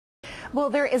Well,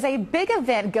 there is a big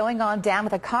event going on down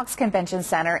at the Cox Convention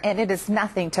Center, and it is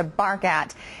nothing to bark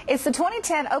at. It's the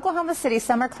 2010 Oklahoma City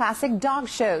Summer Classic Dog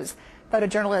Shows.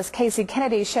 Photojournalist Kasi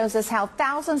Kennedy shows us how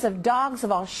thousands of dogs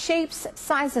of all shapes,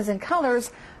 sizes, and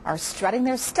colors are strutting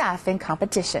their stuff in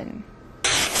competition.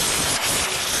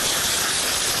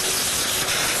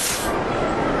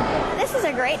 This is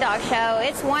a great dog show.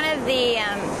 It's one of the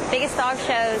biggest dog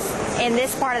shows in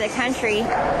this part of the country.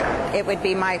 It would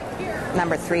be my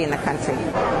number 3 in the country.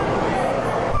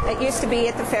 It used to be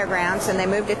at the fairgrounds, and they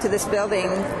moved it to this building,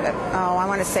 I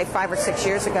want to say 5 or 6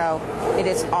 years ago. It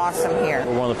is awesome here.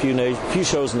 We're one of the few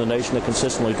shows in the nation that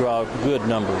consistently draw good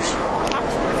numbers.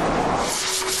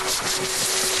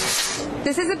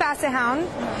 This is a basset hound.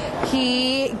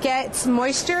 He gets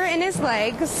moisture in his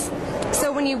legs,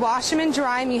 so when you wash him and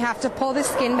dry him, you have to pull the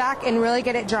skin back and really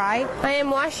get it dry. I am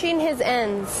washing his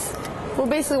ends. We're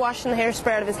basically washing the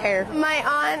hairspray out of his hair. My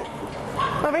aunt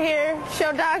over here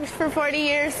showed dogs for 40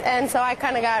 years, and so I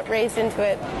kind of got raised into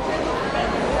it.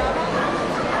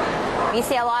 You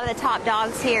see a lot of the top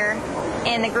dogs here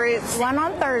in the groups. Won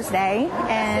on Thursday,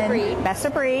 and Best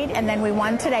of Breed, and then we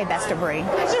won today, Best of Breed.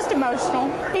 It's just emotional.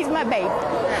 He's my baby.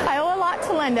 I owe a lot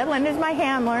to Linda. Linda's my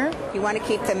handler. You want to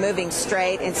keep them moving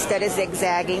straight instead of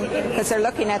zigzagging, because they're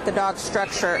looking at the dog's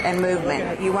structure and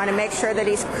movement. You want to make sure that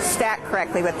he's stacked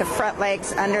correctly with the front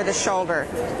legs under the shoulder.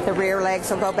 The rear legs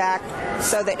will go back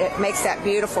so that it makes that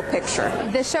beautiful picture.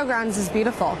 This showgrounds is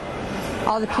beautiful.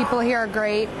 All the people here are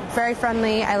great, very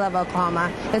friendly. I love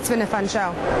Oklahoma. It's been a fun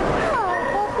show.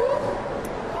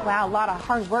 Wow, a lot of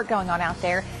hard work going on out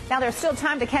there. Now there's still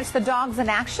time to catch the dogs in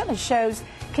action. The shows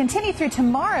continue through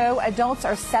tomorrow. Adults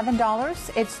are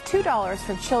 $7. It's $2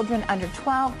 for children under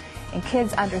 12 and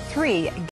kids under 3.